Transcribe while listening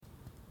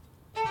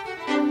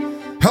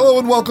Hello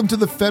and welcome to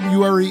the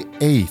February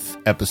 8th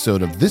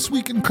episode of This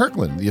Week in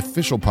Kirkland, the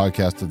official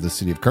podcast of the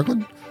City of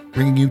Kirkland,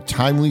 bringing you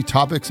timely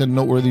topics and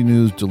noteworthy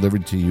news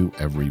delivered to you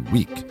every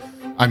week.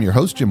 I'm your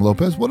host, Jim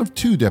Lopez, one of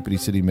two deputy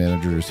city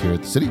managers here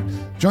at the city,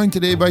 joined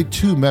today by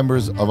two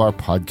members of our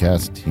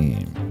podcast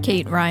team.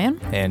 Kate Ryan.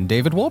 And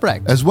David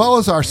Wolbrach. As well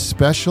as our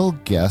special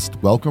guest,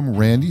 welcome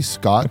Randy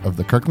Scott of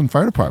the Kirkland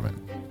Fire Department.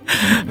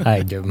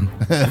 Hi, Jim.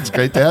 It's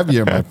great to have you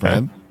here, my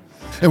friend.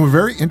 And we're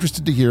very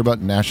interested to hear about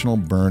National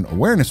Burn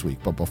Awareness Week.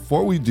 But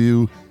before we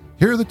do,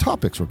 here are the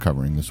topics we're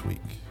covering this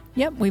week.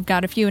 Yep, we've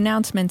got a few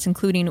announcements,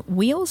 including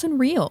Wheels and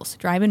Reels.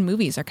 Drive-in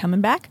movies are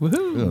coming back.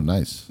 Woohoo! Oh,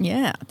 nice.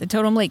 Yeah, the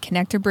Totem Lake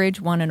Connector Bridge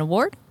won an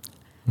award.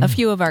 A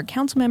few of our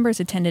council members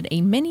attended a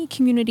mini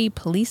community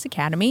police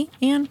academy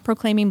and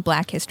proclaiming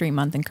Black History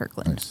Month in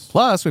Kirkland. Nice.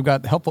 Plus, we've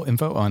got helpful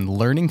info on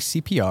learning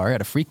CPR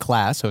at a free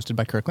class hosted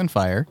by Kirkland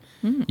Fire,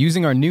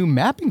 using our new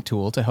mapping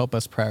tool to help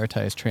us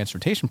prioritize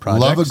transportation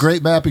projects. Love a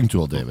great mapping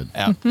tool, David.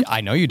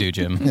 I know you do,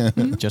 Jim.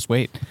 Just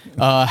wait.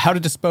 How to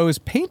dispose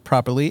paint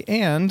properly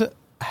and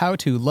how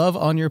to love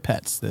on your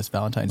pets this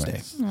Valentine's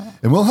Day.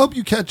 And we'll help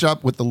you catch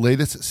up with the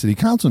latest city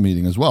council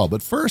meeting as well.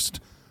 But first,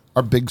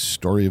 our big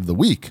story of the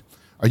week.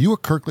 Are you a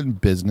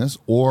Kirkland business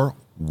or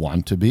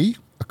want to be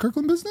a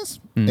Kirkland business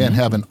and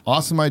have an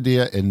awesome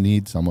idea and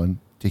need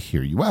someone to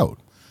hear you out?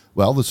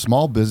 Well, the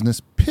Small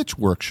Business Pitch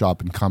Workshop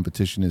and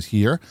Competition is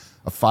here,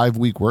 a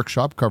 5-week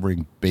workshop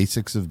covering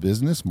basics of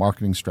business,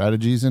 marketing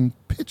strategies, and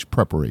pitch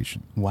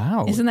preparation.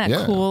 Wow. Isn't that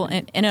Yeah. cool?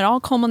 And it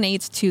all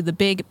culminates to the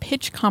big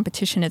pitch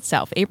competition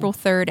itself, April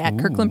 3rd at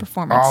Kirkland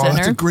Performance Oh, Center.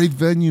 that's a great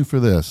venue for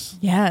this.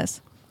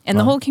 Yes. And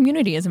the whole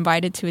community is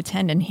invited to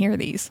attend and hear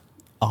these.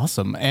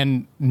 Awesome.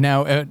 And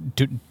now,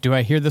 do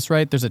I hear this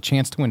right? There's a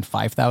chance to win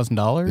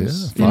 $5,000?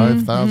 Yeah,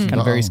 $5,000. Kind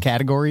of various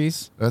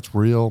categories. That's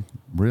real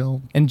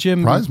And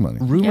Jim, prize money.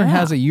 rumor Yeah.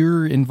 has it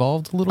you're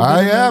involved a little bit. I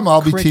in the am.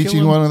 I'll be curriculum?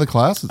 teaching one of the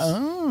classes,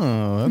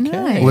 Oh, okay.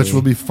 Nice. which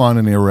will be fun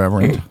and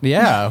irreverent.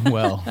 Yeah,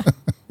 well,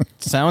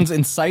 sounds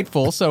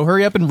insightful. So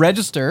hurry up and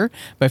register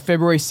by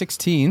February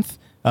 16th.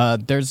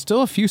 There's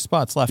still a few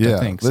spots left, I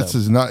think. This so.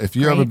 is not, if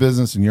you have a Great.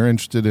 business and you're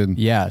interested in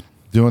Yeah,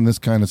 doing this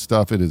kind of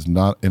stuff, it is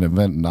not an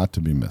event not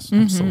to be missed.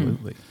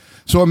 absolutely.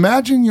 So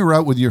imagine you're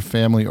out with your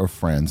family or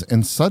friends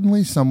and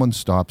suddenly someone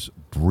stops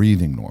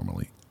breathing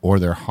normally or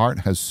their heart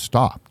has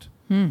stopped.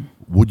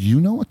 Would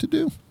you know what to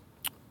do?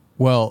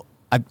 Well,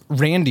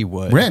 Randy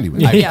would. Randy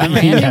would. Yeah,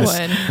 Randy Yes.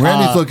 would.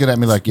 Randy's looking at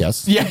me like,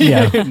 yes.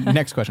 Yeah.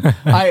 Next question.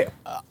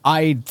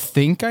 I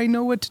think I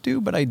know what to do,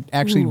 but I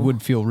actually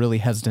would feel really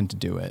hesitant to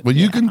do it. Well,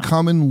 you can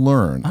come and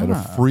learn at a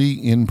free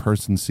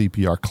in-person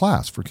CPR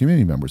class for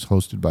community members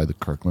hosted by the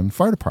Kirkland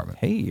Fire Department.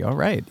 Hey, all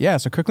right. Yeah,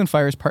 so Kirkland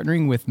Fire is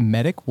partnering with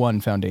Medic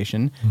One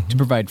Foundation to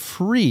provide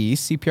free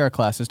CPR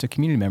classes to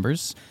community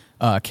members,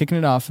 kicking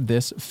it off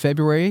this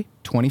February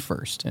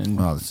 21st. And,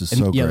 Oh, this is and,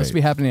 so Yeah, great. this will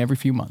be happening every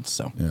few months.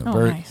 So Yeah, Oh,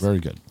 very, nice. very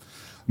good.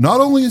 Not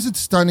only is it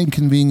stunning,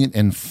 convenient,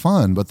 and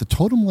fun, but the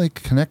Totem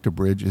Lake Connector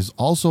Bridge is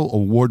also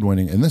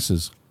award-winning, and this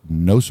is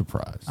no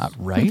surprise.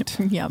 right?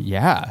 Yep.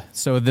 Yeah.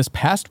 So this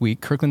past week,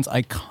 Kirkland's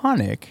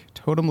iconic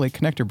Totem Lake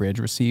Connector Bridge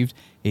received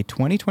a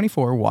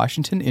 2024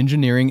 Washington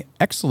Engineering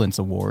Excellence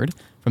Award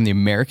from the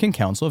American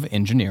Council of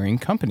Engineering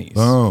Companies.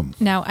 Boom.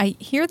 Now, I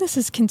hear this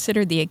is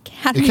considered the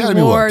Academy, Academy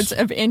Awards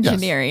Awards. of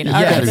Engineering. Yes.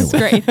 All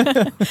right, Academy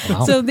that's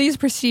great. So these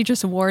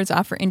prestigious awards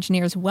offer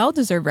engineers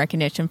well-deserved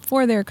recognition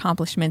for their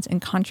accomplishments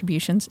and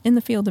contributions in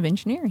the field of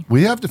engineering.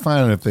 We have to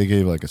find out if they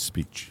gave like a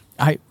speech.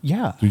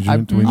 Yeah. Do we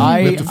have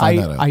to find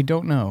that out? I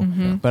don't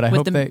know, but I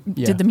hope that.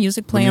 Yeah. Did the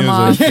music play The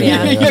them music, off?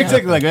 yeah. Yeah,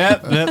 exactly like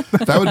that.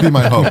 That would be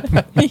my hope.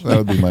 That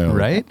would be my hope.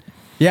 Right?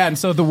 Yeah, and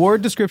so the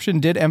award description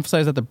did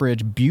emphasize that the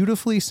bridge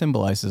beautifully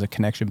symbolizes a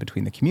connection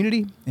between the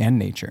community and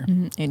nature.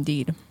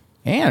 Indeed.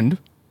 And,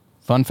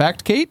 fun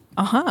fact, Kate?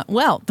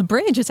 Well, the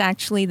bridge is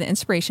actually the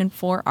inspiration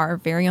for our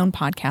very own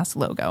podcast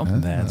logo.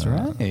 That's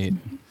right.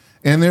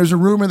 And there's a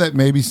rumor that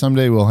maybe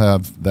someday we'll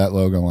have that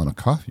logo on a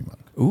coffee mug.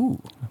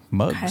 Ooh,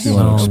 mugs. Okay. If you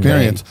want to Okay.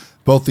 experience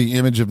both the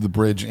image of the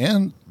bridge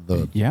and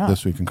the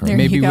This Week in There Kirkland. you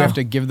Maybe we go. have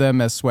to give them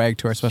as swag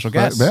to our special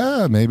guests.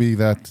 Yeah, maybe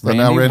that. Randy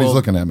Now Randy's will-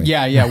 looking at me.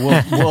 Yeah,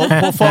 we'll follow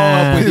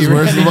up with Please, you.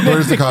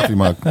 where's the coffee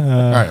mug? All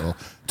right, well,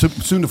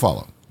 soon to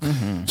follow.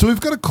 So we've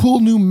got a cool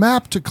new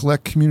map to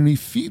collect community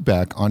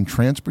feedback on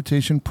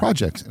transportation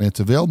projects, and it's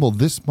available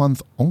this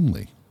month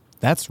only.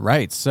 That's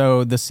right.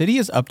 So the city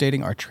is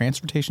updating our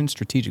transportation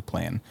strategic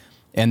plan,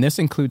 and this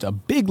includes a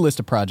big list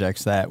of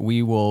projects that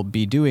we will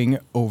be doing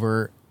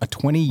over a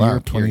 20-year Wow,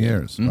 20 period.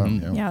 years. Wow,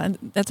 yeah. Yeah, and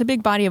that's a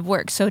big body of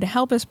work. So to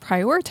help us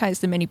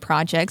prioritize the many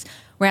projects,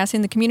 we're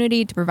asking the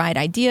community to provide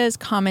ideas,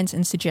 comments,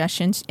 and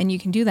suggestions, and you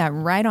can do that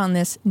right on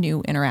this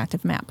new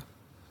interactive map.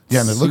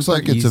 Yeah, and it looks Super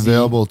like it's easy.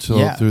 available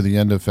through the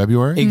end of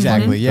February.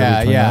 Exactly. Yeah,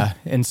 February yeah.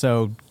 And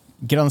so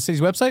get on the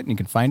city's website and you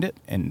can find it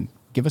and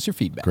give us your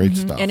feedback. Great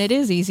stuff. And it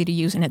is easy to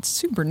use, and it's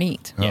super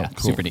neat. Yeah,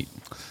 cool. super neat.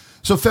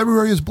 So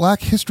February is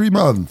Black History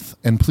Month,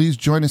 and please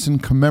join us in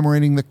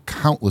commemorating the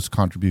countless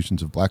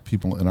contributions of Black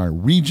people in our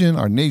region,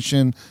 our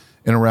nation,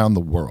 and around the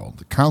world.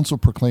 The council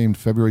proclaimed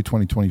February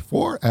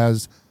 2024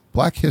 as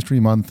Black History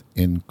Month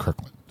in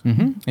Kirkland.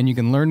 And you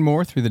can learn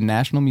more through the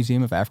National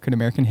Museum of African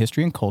American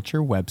History and Culture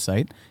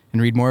website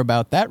and read more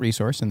about that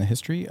resource and the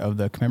history of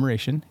the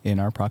commemoration in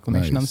our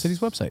proclamation on the city's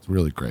website. It's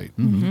really great.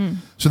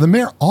 So the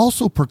mayor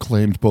also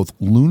proclaimed both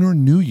Lunar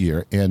New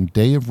Year and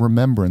Day of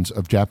Remembrance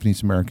of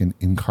Japanese American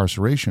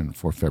incarceration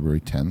for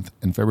February 10th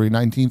and February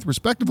 19th,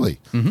 respectively.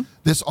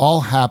 This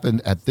all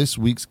happened at this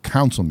week's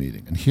council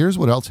meeting. And here's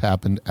what else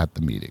happened at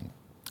the meeting.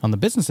 On the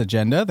business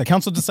agenda, the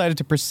council decided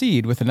to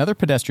proceed with another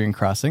pedestrian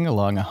crossing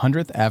along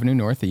 100th Avenue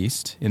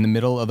Northeast in the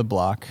middle of the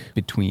block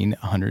between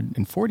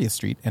 140th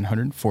Street and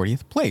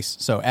 140th Place.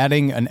 So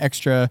adding an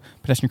extra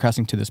pedestrian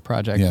crossing to this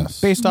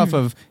project based off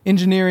of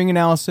engineering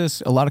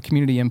analysis, a lot of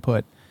community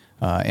input,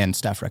 and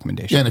staff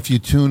recommendation. Yeah, and if you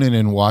tune in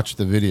and watch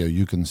the video,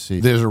 you can see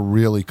there's a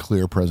really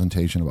clear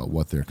presentation about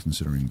what they're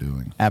considering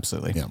doing.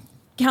 Absolutely. Yeah.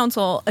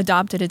 Council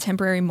adopted a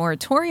temporary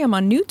moratorium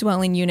on new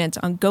dwelling units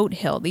on Goat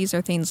Hill. These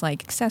are things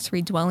like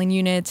accessory dwelling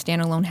units,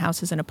 standalone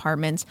houses, and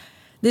apartments.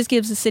 This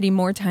gives the city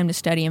more time to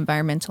study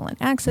environmental and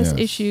access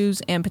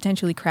issues and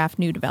potentially craft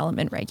new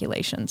development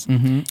regulations.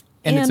 And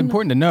it's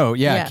important to note,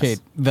 Yes.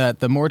 Kate, that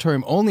the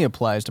moratorium only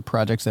applies to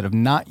projects that have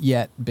not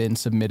yet been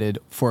submitted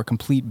for a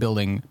complete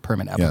building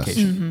permit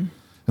application.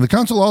 And the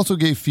council also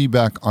gave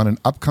feedback on an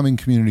upcoming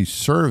community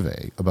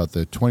survey about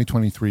the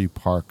 2023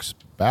 parks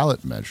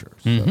ballot measures.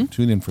 So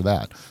tune in for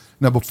that.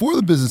 Now, before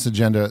the business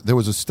agenda, there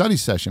was a study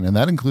session, and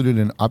that included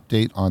an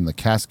update on the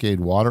Cascade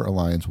Water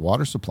Alliance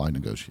water supply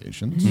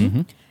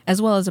negotiations. As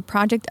well as a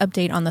project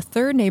update on the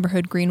third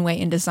neighborhood greenway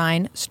in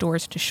design,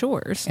 Stores to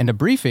Shores. And a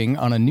briefing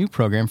on a new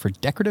program for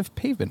decorative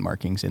pavement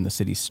markings in the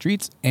city's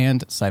streets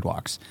and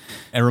sidewalks.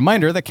 A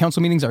reminder that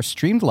council meetings are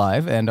streamed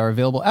live and are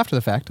available after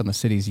the fact on the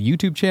city's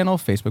YouTube channel,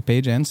 Facebook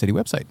page, and city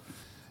website.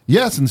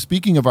 Yes, and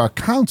speaking of our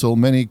council,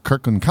 many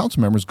Kirkland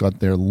council members got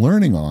their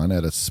learning on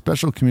at a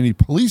special community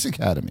police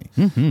academy.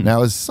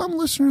 Now, as some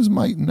listeners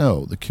might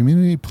know, the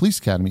Community Police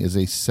Academy is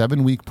a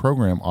 7-week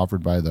program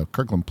offered by the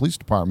Kirkland Police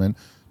Department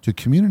to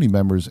community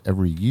members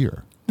every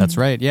year. That's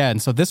right, yeah.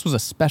 And so this was a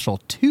special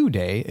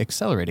 2-day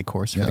accelerated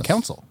course for the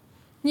council.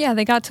 Yeah,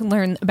 they got to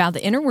learn about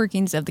the inner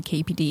workings of the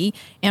KPD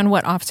and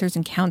what officers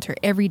encounter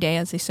every day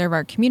as they serve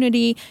our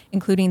community,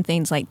 including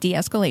things like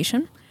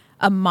de-escalation,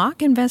 a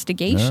mock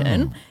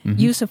investigation,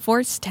 use of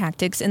force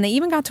tactics, and they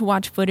even got to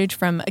watch footage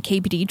from a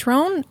KPD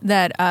drone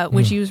that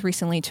was used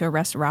recently to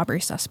arrest a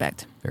robbery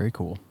suspect. Very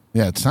cool.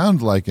 Yeah, it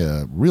sounded like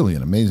really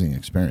an amazing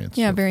experience.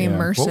 Yeah, very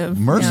immersive.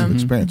 Immersive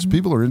experience.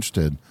 People are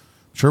interested.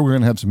 Sure, we're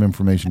going to have some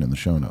information in the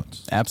show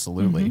notes.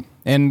 Absolutely.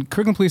 And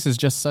Kirkland Police is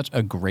just such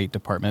a great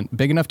department,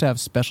 big enough to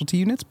have specialty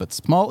units, but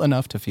small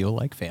enough to feel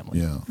like family.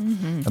 Yeah.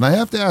 And I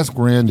have to ask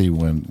Randy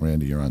when,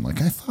 Randy, you're on, like,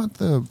 I thought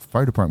the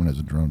fire department has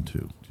a drone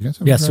too. Do you guys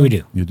have a Yes, drone? we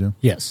do. You do?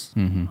 Yes.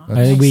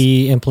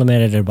 We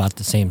implemented it about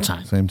the same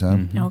time. Same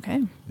time?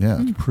 Okay. Yeah,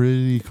 it's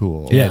pretty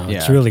cool. Yeah,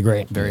 it's really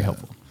great. Very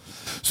helpful.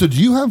 So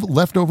do you have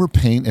leftover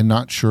paint and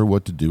not sure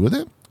what to do with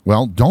it?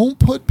 Well, don't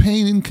put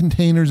paint in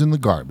containers in the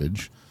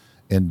garbage.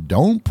 And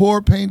don't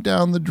pour paint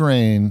down the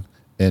drain,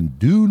 and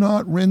do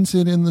not rinse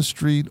it in the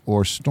street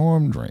or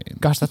storm drain.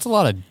 Gosh, that's a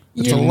lot of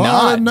It's a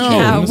lot of no's.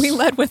 Yeah, we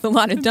led with a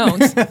lot of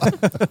don'ts.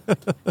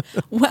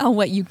 Well,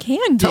 what you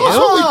can do, Tell us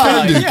what we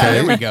can do, yeah, Kate.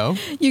 there we go.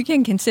 you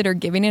can consider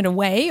giving it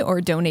away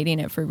or donating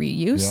it for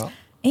reuse. Yeah.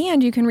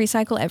 And you can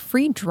recycle at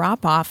free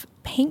drop-off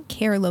paint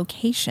care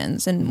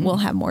locations. And we'll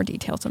have more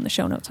details on the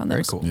show notes on Very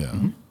those. cool. Yeah.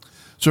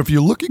 So if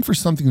you're looking for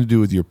something to do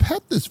with your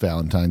pet this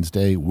Valentine's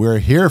Day, we're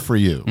here for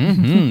you.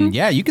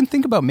 Yeah, you can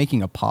think about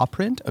making a paw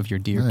print of your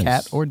dear Nice.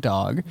 cat or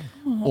dog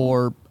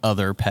or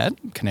other pet,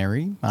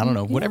 canary, I don't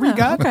know, whatever you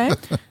got.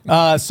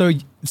 Okay. So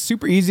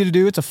super easy to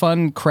do. It's a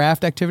fun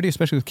craft activity,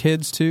 especially with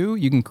kids too.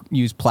 You can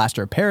use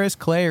plaster of Paris,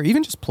 clay, or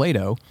even just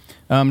Play-Doh.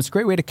 It's a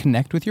great way to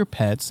connect with your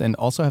pets and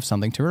also have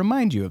something to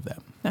remind you of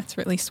them. That's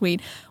really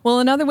sweet. Well,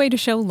 another way to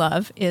show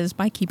love is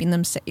by keeping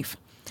them safe.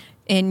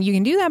 And you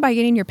can do that by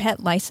getting your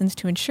pet licensed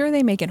to ensure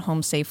they make it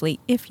home safely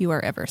if you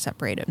are ever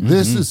separated.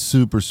 This is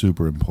super,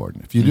 super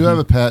important. If you do have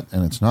a pet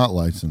and it's not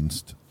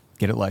licensed,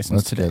 Get it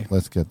licensed today.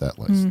 let's get that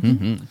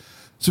licensed.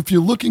 So if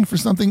you're looking for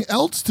something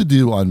else to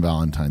do on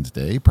Valentine's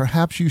Day,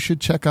 perhaps you should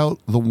check out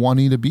the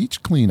Juanita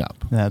Beach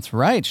cleanup. That's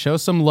right. Show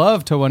some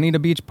love to Juanita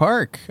Beach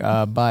Park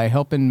by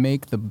helping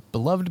make the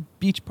beloved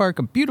beach park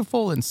a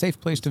beautiful and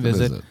safe place to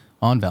visit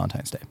on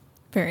Valentine's Day.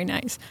 Very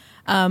nice.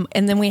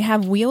 And then we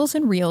have Wheels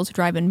and Reels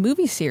drive-in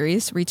movie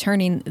series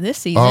returning this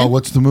season. Oh,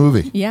 what's the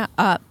movie? Yeah,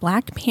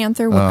 Black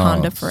Panther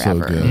Wakanda so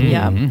Forever. good.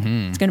 Yeah,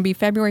 it's going to be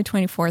February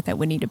 24th at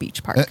Juanita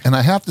Beach Park. And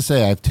I have to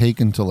say, I've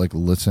taken to like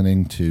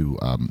listening to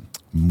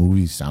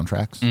movie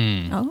soundtracks.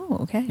 Oh,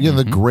 okay. Yeah,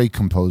 the great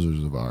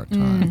composers of our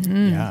time.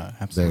 Yeah, They're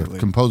absolutely.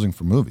 composing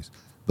for movies.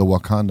 The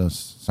Wakanda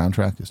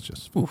soundtrack is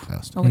just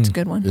fantastic. Oh, it's a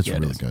good one. It's Yeah, it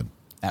really is. good.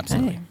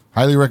 Absolutely. Hey.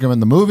 Highly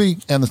recommend the movie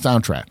and the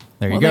soundtrack.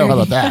 There you Well, go. there How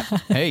you about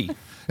that? Hey.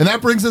 And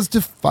that brings us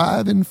to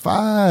 5 and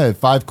 5.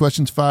 5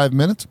 questions, 5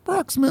 minutes,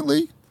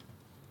 approximately,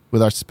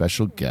 with our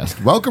special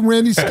guest. Welcome,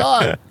 Randy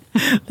Scott.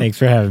 Thanks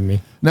for having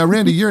me. Now,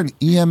 Randy, you're an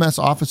EMS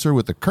officer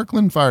with the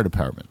Kirkland Fire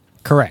Department.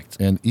 Correct.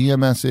 And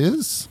EMS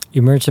is?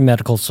 Emergency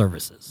Medical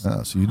Services.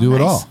 So you do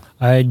it all.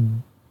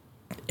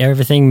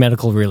 Everything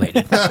medical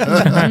related.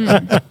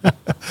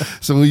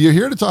 So you're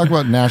here to talk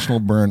about National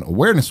Burn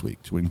Awareness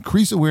Week to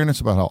increase awareness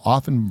about how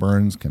often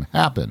burns can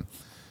happen,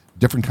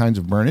 different kinds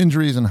of burn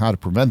injuries, and how to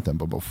prevent them.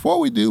 But before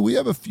we do, we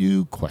have a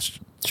few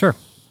questions. Sure.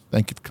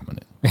 Thank you for coming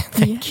in.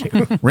 Thank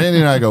you. Randy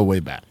and I go way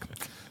back.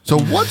 So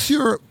what's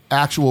your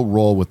actual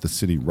role with the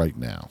city right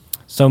now?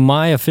 So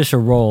my official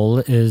role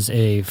is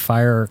a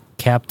fire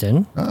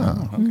captain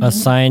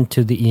assigned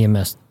to the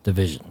EMS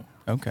division.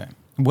 Okay.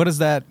 What does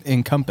that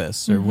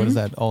encompass, or what does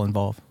that all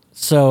involve?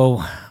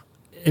 So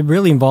it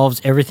really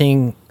involves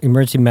everything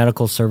emergency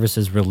medical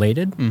services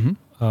related,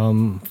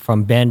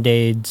 from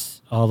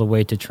Band-Aids all the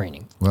way to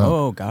training.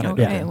 Oh, got it.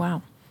 Okay, Yeah.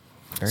 wow.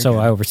 Very So good.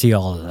 I oversee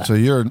all of that. So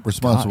you're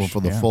responsible Gosh, for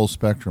the yeah. full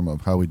spectrum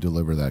of how we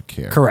deliver that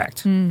care.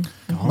 Correct.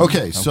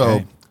 Okay,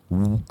 so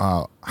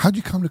how'd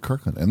you come to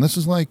Kirkland? And this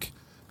is like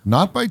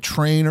not by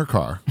train or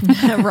car.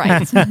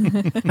 Right.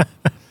 It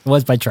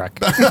was by truck.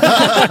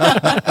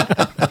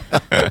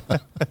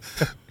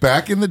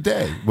 Back in the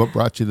day, what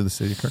brought you to the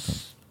city of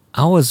Kirkland?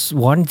 I was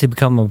wanting to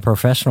become a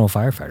professional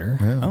firefighter.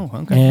 Yeah. Oh,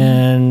 okay.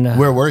 And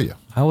Where were you?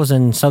 I was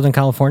in Southern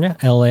California,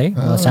 LA,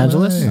 Los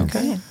Angeles. nice.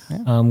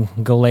 Okay.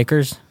 Go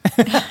Lakers.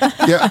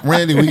 Yeah,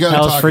 Randy, we got to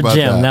That was talk for about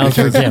Jim. That was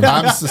for because Jim.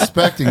 I'm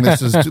suspecting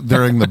this is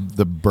during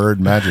the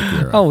Bird Magic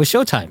era. Oh, it was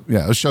Showtime.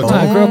 Yeah, it was Showtime.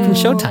 I grew up in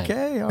Showtime.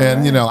 Okay. all And,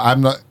 right. you know,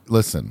 I'm not,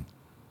 listen,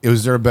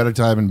 was there a better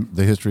time in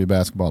the history of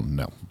basketball?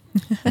 No.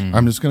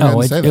 I'm just going to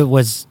Oh, say that. it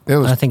was. It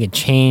was I think it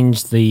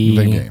changed the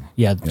game.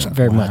 Yeah,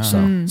 very much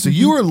so. So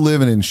you were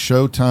living in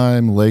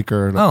Showtime,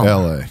 Laker, Oh.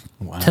 LA.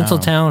 Wow.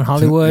 Tinseltown,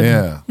 Hollywood.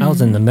 Yeah. I was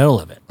in the middle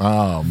of it.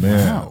 Oh,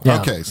 man. Wow.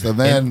 Yeah. Okay, so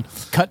then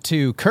Cut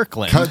to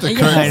Kirkland. cut the Yeah.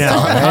 curtain. I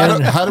know,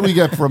 right? How do we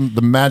get from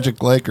the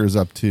Magic Lakers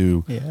up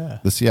to Yeah.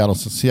 the Seattle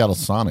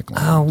Sonic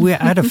line?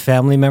 I had a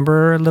family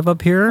member live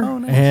up here,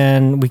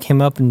 and we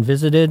came up and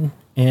visited,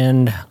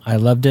 and I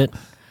loved it.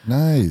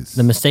 Nice.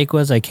 The mistake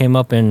was I came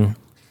up in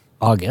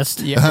August,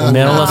 Yeah.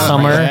 middle of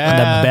summer,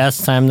 Yeah. the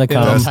best time to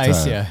It'll come, Best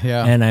entice time. you.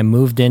 Yeah. and I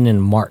moved in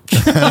March.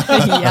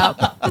 Yep.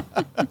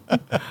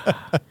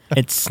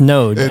 It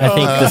snowed. I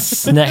think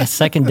the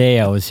second day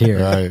I was here.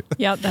 Right.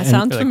 Yep. That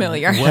sounds Like,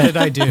 familiar. what did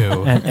I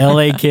do? An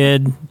LA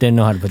kid didn't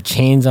know how to put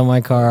chains on my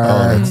car.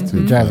 Oh, that's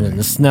too driving funny. in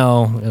the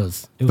snow. It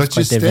was But you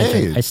quite the adventure.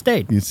 stayed. I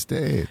stayed. You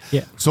stayed.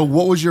 Yeah. So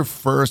what was your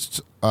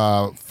first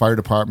fire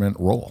department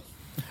role?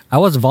 I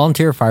was a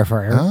volunteer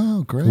firefighter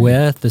Oh, great.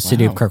 with the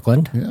city Wow. of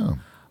Kirkland. Yeah.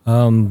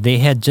 They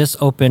had just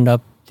opened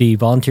up the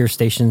volunteer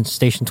station,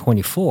 Station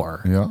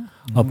 24, Yeah.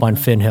 up on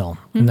Finn Hill,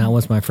 and that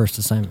was my first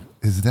assignment.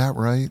 Is that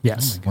right?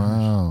 Yes.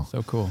 Wow.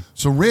 So cool.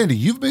 So Randy,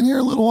 you've been here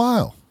a little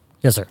while.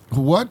 Yes, sir.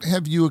 What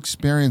have you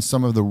experienced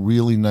some of the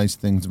really nice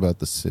things about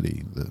the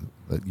city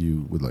that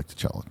you would like to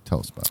tell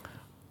us about?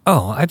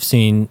 Oh, I've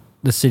seen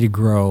the city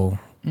grow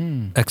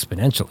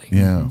exponentially.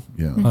 Yeah.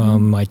 Yeah.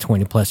 My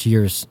 20 plus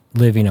years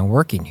living and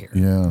working here.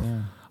 Yeah.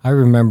 I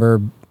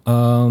remember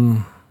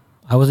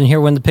I wasn't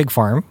here when the pig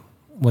farm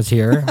was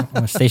here.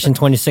 Station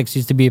 26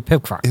 used to be a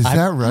pig farm. Is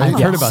that right? I've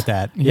heard about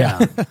that.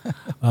 Yeah.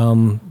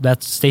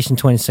 That Station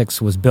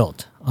 26 was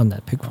built on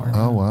that pig farm.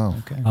 Oh, wow.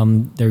 Okay.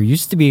 There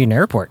used to be an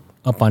airport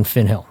up on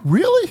Finn Hill.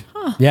 Really?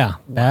 Yeah,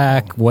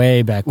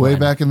 way back Way when.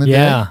 back in the day?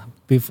 Yeah.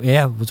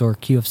 Yeah, it was where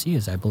QFC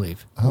is, I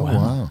believe. Oh,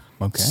 wow.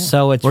 Okay.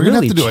 So it's We're going to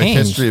really have to do changed.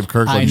 a history of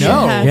Kirkland. I show.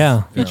 know. Yes.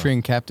 Yeah.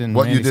 Featuring Captain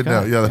What you Randy did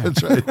Scott. know. Yeah,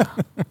 that's right.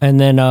 And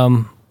then,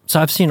 so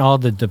I've seen all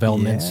the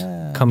developments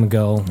Yeah. come and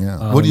go.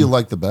 Yeah. What do you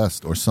like the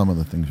best, or some of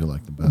the things you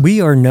like the best? We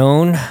are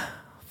known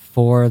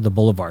for the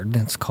boulevard.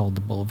 It's called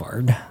the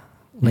Boulevard,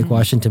 Lake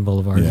Washington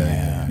Boulevard.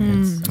 Yeah.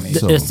 It's amazing.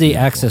 So It's the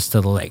beautiful. access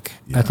to the lake.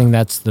 I think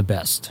that's the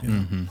best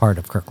part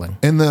of Kirkland.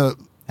 And the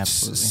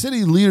Absolutely.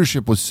 city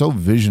leadership was so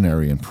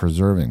visionary in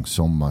preserving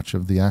so much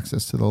of the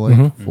access to the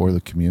lake for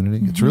the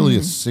community. It's really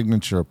a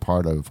signature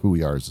part of who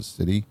we are as a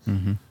city.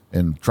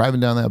 And driving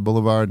down that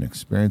boulevard and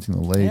experiencing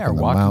the lake Yeah, and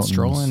the walking, mountains,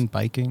 strolling,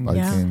 biking.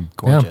 biking,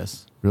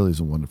 Gorgeous. really is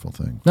a wonderful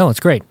thing. No, it's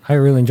great. I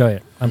really enjoy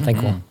it. I'm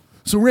thankful.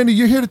 So, Randy,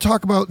 you're here to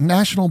talk about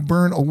National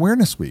Burn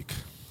Awareness Week.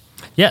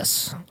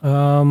 Yes.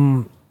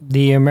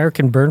 The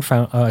American Burn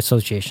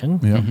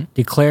Association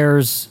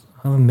declares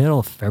middle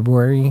of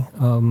February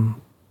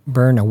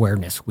Burn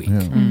Awareness Week.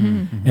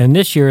 And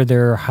this year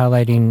they're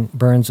highlighting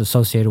burns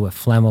associated with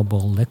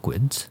flammable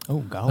liquids. Oh,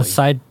 golly.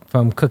 Aside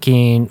from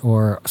cooking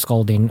or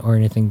scalding or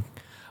anything,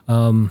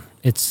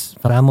 it's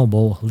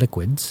flammable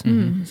liquids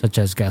such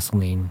as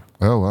gasoline.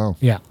 Oh, wow.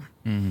 Yeah.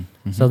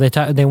 So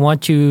they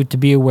want you to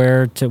be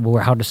aware to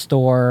how to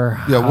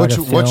store. Yeah, how what to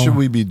should fill.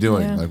 we be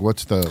doing? Yeah. Like,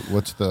 what's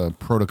the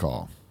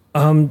protocol?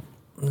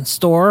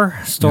 store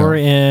Yeah.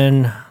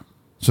 in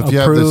So if you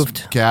have this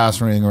approved. gas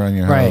running around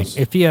your right. house,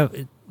 If you have,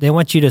 they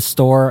want you to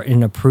store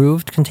in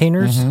approved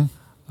containers,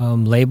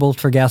 labeled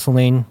for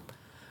gasoline.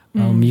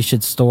 You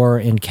should store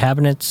in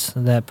cabinets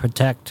that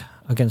protect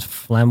against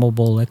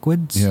flammable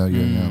liquids.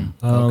 yeah.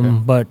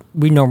 But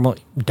we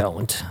normally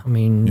don't. I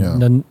mean, Yeah.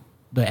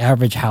 the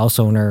average house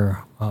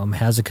owner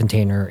has a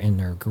container in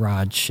their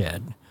garage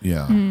shed.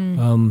 Yeah.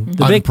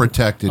 The big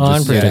Unprotected.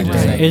 unprotected.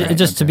 sitting there. Right.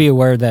 Just to be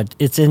aware that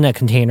it's in a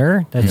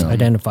container that's Yeah.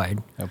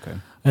 identified. Okay.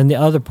 And the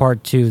other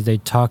part too, they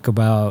talk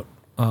about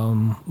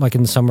like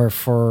in the summer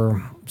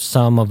for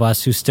some of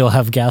us who still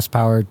have gas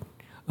powered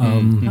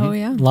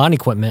lawn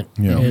equipment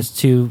is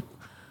to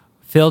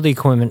fill the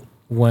equipment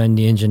when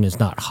the engine is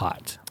not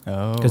hot.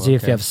 Oh, because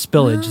if you have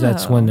spillage,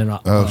 that's when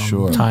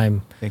the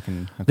time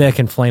they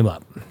can flame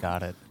up.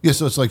 Got it. Yeah,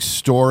 so it's like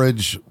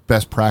storage,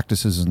 best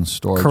practices in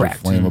storage Correct.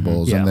 of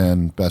flammables, Yeah. and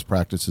then best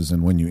practices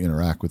in when you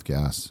interact with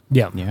gas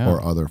Yeah.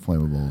 or other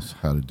flammables,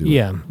 how to do it.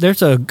 Yeah,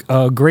 there's a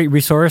great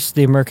resource.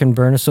 The American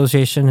Burn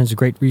Association is a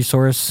great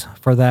resource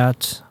for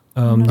that.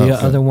 The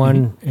other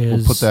one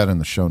is... We'll put that in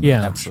the show notes.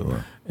 Yeah. Absolutely.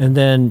 Sure. And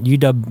then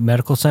UW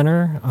Medical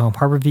Center,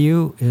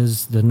 Harborview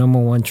is the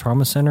 #1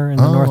 trauma center in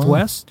the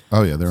Northwest.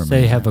 Oh, yeah, they're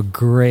amazing. They have a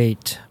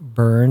great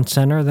burn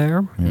center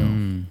there. Yeah.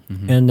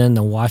 And then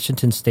the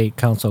Washington State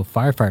Council of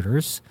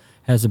Firefighters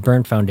has a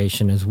burn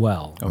foundation as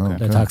well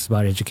that talks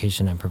about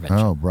education and prevention.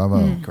 Oh,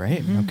 bravo.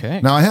 Great. Okay.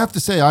 Now, I have to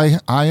say,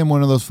 I am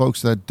one of those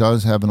folks that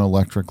does have an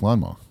electric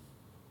lawnmower.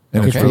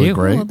 And it's Okay. really You.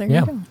 great. Well, there Yeah.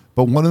 you go.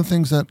 But one of the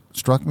things that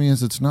struck me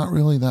is it's not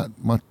really that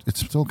much.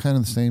 It's still kind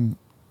of the same.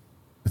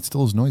 It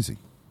still is noisy.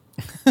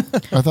 I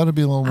thought it'd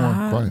be a little more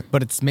quiet.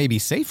 But it's maybe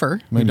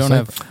safer. Maybe you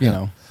don't safer. have, you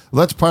know. Well,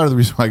 that's part of the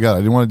reason why I got it. I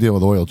didn't want to deal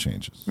with oil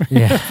changes.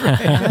 Yeah.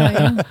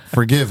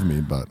 Forgive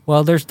me, but.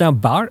 Well, there's now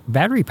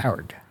battery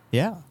powered.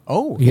 Yeah.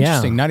 Oh, Yeah.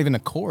 interesting. Not even a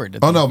cord.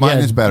 Oh, no, mine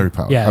Yeah. is battery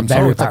powered. Yeah, I'm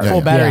battery sorry. It's like powered. full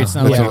Yeah. battery. Yeah. It's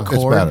not It's, like a, a it's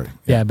cord. battery.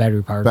 Yeah,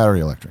 battery powered. Battery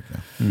electric.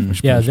 Yeah,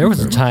 Yeah, there was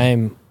a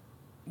time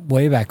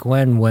way back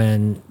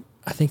when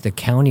I think the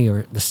county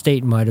or the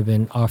state might have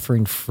been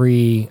offering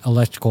free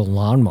electrical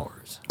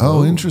lawnmowers.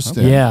 Oh,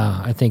 interesting.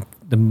 Yeah, I think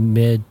the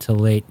mid to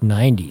late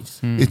 90s.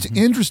 It's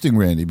interesting,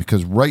 Randy,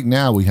 because right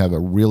now we have a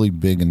really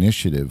big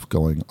initiative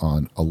going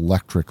on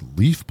electric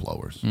leaf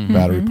blowers,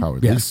 battery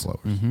powered Yes. leaf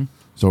blowers.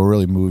 So we're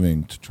really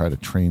moving to try to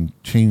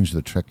change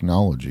the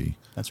technology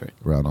That's right.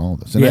 around all of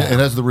this. And Yeah. it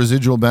has the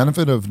residual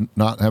benefit of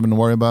not having to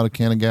worry about a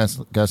can of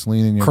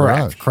gasoline in your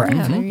garage. Correct.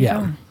 Yeah, there you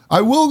go.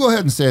 I will go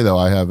ahead and say, though,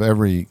 I have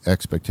every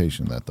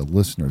expectation that the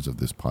listeners of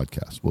this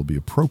podcast will be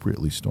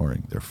appropriately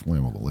storing their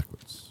flammable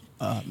liquids.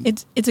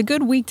 It's a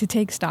good week to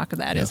take stock of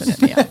that, isn't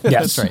it? Yeah.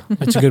 Yes, That's right.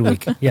 It's a good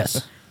week.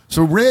 Yes.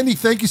 So, Randy,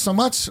 thank you so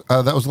much.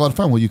 That was a lot of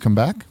fun. Will you come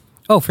back?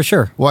 Oh, for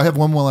sure. Well, I have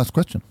one more last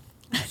question.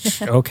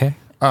 Okay.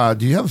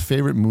 Do you have a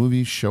favorite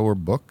movie, show, or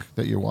book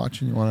that you're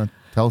watching you want to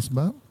tell us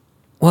about?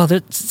 Well,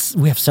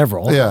 we have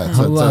several. Yeah,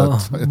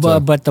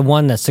 but the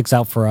one that sticks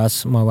out for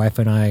us, my wife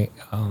and I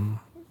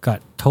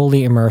got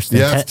totally immersed in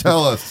Yes,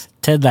 tell us.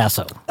 Ted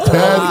Lasso. Ted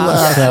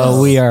Lasso.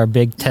 So we are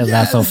big Ted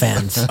Lasso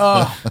fans.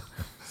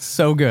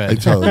 So good. I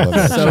totally love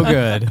that. So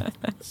good.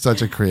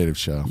 Such a creative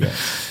show.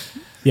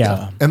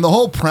 Yeah. And the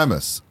whole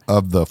premise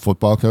of the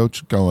football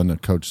coach going to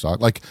coach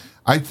soccer, like,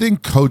 I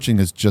think coaching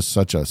is just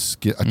such a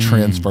skill, a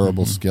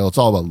transferable skill. It's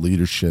all about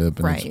leadership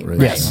and Right,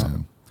 inspiration. Yes.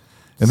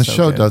 And the So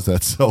show good. does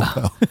that so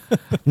well.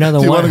 No, the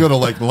Do you one, want to go to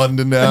like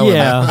London now?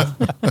 Yeah.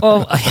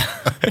 Well,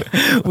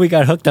 we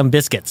got hooked on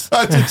biscuits.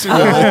 Did you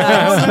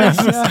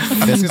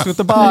really? Biscuits with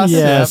the boss.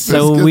 Yeah. Yep.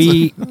 So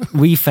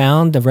we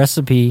found the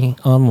recipe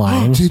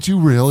online. Did you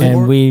really?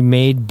 And we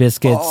made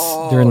biscuits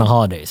during the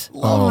holidays.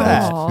 Oh,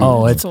 that's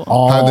Oh, it's cool.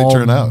 all How'd they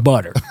turn out?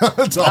 butter.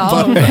 it's all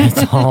fun.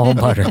 It's all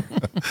butter.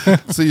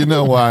 So you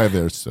know why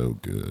they're so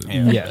good.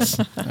 Yes.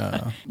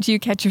 Do you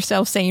catch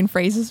yourself saying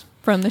phrases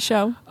from the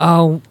show?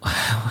 Oh,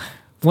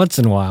 once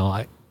in a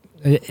while,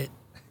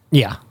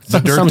 yeah. The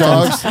Dirt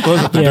Sometimes. Dogs? What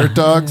was it? The Yeah. Dirt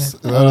Dogs?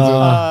 That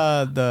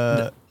was it?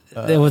 The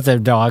It was a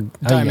dog.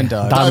 Diamond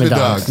Dogs. Diamond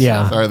Dogs.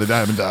 Yeah. Sorry, the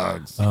Diamond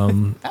Dogs. Ow,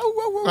 whoa,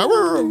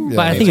 whoa. Yeah,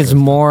 But I think that's it's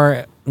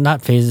more,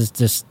 not phases,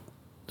 just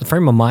the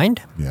frame of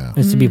mind good. Yeah.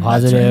 is to be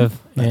positive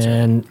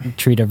and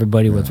treat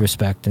everybody with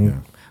respect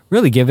and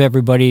really give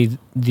everybody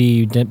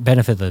the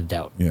benefit of the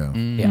doubt. Yeah.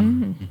 Yeah.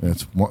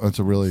 It's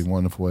a really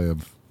wonderful way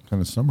of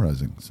kind of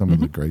summarizing some of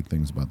the great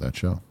things about that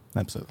show.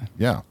 Absolutely.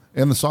 Yeah.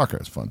 And the soccer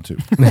is fun too.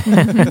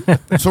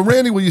 So,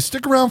 Randy, will you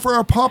stick around for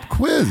our pop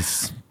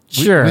quiz?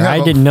 Sure. we have I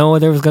a- didn't know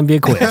there was going to be a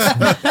quiz.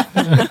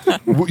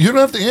 You don't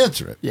have to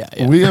answer it.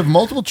 Yeah. We have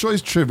multiple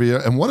choice trivia,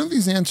 and one of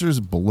these answers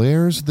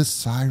blares the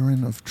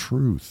siren of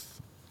truth,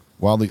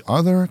 while the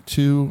other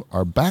two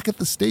are back at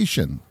the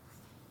station,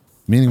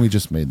 meaning we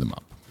just made them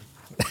up.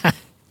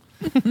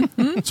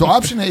 So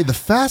option A, the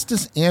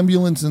fastest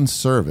ambulance in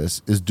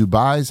service is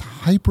Dubai's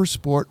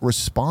Hypersport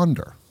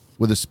Responder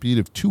with a speed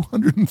of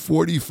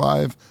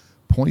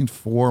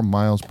 245.4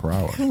 miles per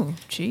hour. Oh,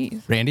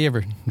 jeez. Randy,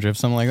 ever drive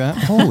something like that?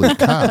 Holy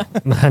cow.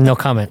 No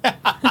comment.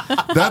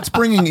 That's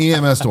bringing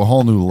EMS to a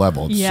whole new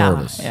level of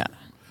service. Yeah.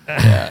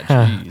 Yeah,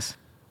 jeez.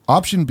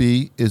 Option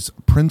B is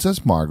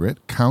Princess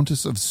Margaret,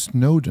 Countess of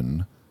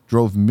Snowdon,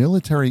 drove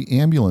military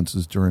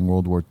ambulances during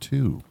World War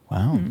II.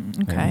 Wow.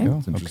 Okay.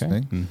 That's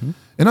interesting.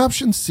 And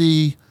option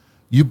C,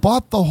 you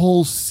bought the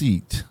whole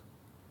seat,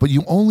 but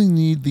you only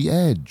need the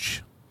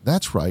edge.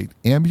 That's right.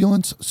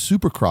 Ambulance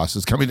Supercross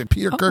is coming to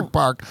Peter Kirk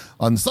Park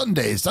on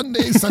Sunday. That's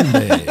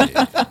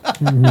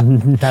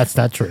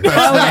not true.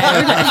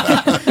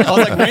 I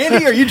was like,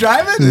 Randy, are you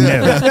driving?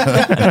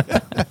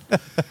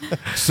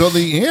 So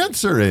the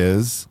answer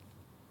is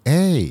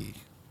A.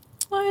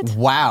 What?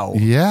 Wow.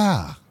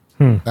 Yeah.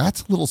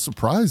 That's a little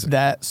surprising.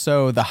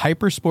 So the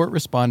Hypersport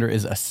responder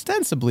is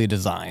ostensibly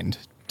designed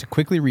to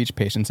quickly reach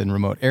patients in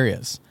remote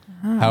areas.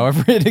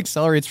 However, it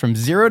accelerates from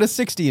 0 to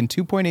 60 in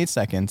 2.8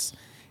 seconds,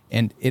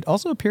 and it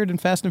also appeared in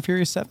Fast and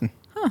Furious 7.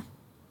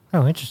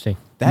 Oh, interesting.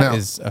 That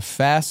is a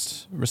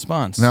fast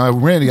response. Now,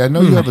 Randy, I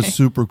know you have a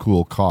super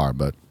cool car,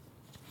 but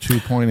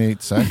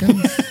 2.8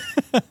 seconds?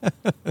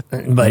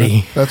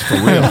 Buddy. That's for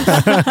real.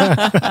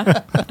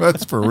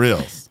 That's for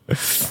real.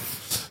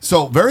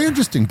 So, very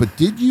interesting. But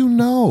did you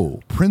know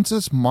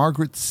Princess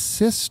Margaret's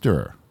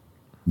sister,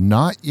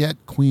 not yet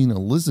Queen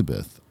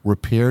Elizabeth,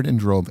 repaired and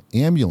drove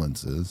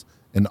ambulances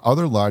and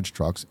other large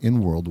trucks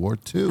in World War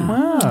II?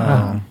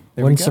 There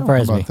we Wouldn't go.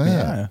 surprise How me. about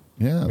that?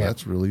 Yeah,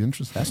 that's really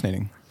interesting.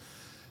 Fascinating.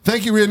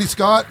 Thank you, Randy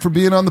Scott, for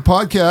being on the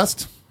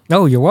podcast.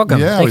 Oh, you're welcome.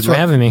 Thanks we'd for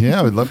having me.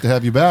 Yeah, we'd love to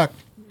have you back.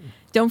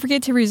 Don't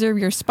forget to reserve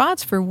your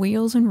spots for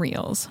Wheels and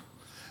Reels.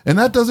 And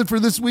that does it for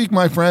this week,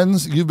 my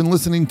friends. You've been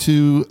listening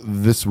to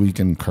This Week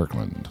in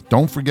Kirkland.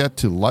 Don't forget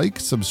to like,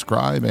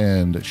 subscribe,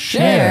 and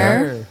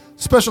share.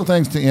 Special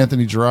thanks to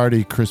Anthony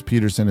Girardi, Chris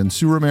Peterson, and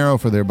Sue Romero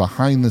for their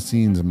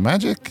behind-the-scenes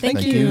magic.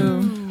 Thank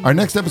you. Our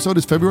next episode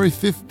is February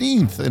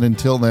 15th. And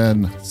until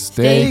then,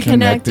 Stay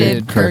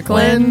connected,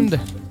 Kirkland.